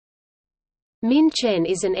Min Chen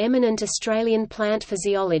is an eminent Australian plant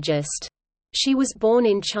physiologist. She was born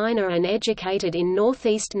in China and educated in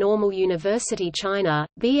Northeast Normal University China,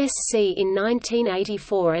 BSc in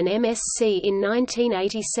 1984 and MSc in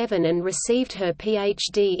 1987, and received her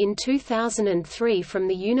PhD in 2003 from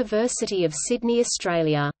the University of Sydney,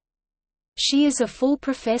 Australia. She is a full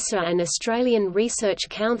professor and Australian Research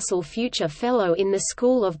Council Future Fellow in the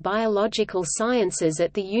School of Biological Sciences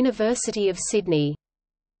at the University of Sydney.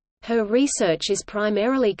 Her research is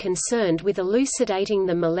primarily concerned with elucidating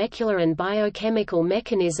the molecular and biochemical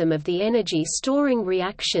mechanism of the energy-storing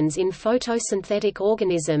reactions in photosynthetic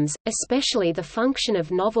organisms, especially the function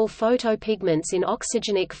of novel photopigments in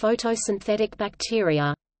oxygenic photosynthetic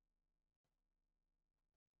bacteria.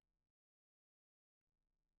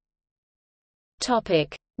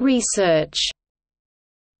 Research.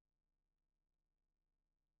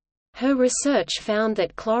 Her research found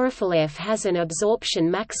that chlorophyll F has an absorption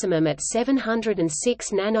maximum at 706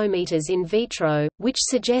 nanometers in vitro, which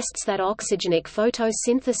suggests that oxygenic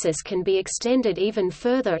photosynthesis can be extended even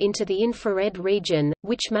further into the infrared region,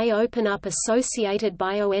 which may open up associated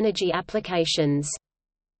bioenergy applications.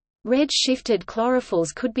 Red-shifted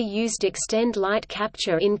chlorophylls could be used to extend light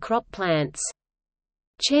capture in crop plants.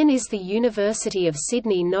 Chen is the University of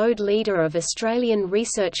Sydney node leader of Australian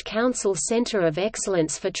Research Council Centre of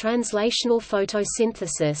Excellence for Translational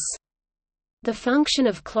Photosynthesis. The function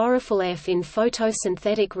of chlorophyll F in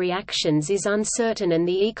photosynthetic reactions is uncertain and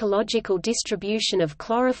the ecological distribution of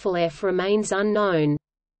chlorophyll F remains unknown.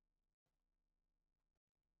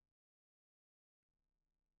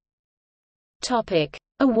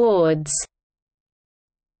 Awards.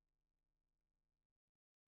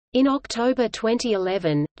 In October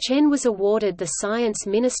 2011, Chen was awarded the Science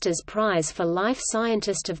Minister's Prize for Life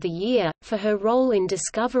Scientist of the Year, for her role in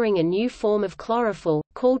discovering a new form of chlorophyll,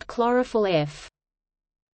 called chlorophyll F.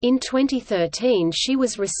 In 2013 she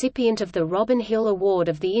was recipient of the Robin Hill Award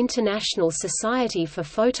of the International Society for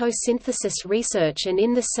Photosynthesis Research and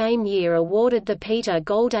in the same year awarded the Peter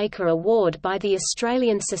Goldacre Award by the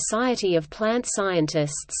Australian Society of Plant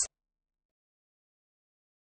Scientists.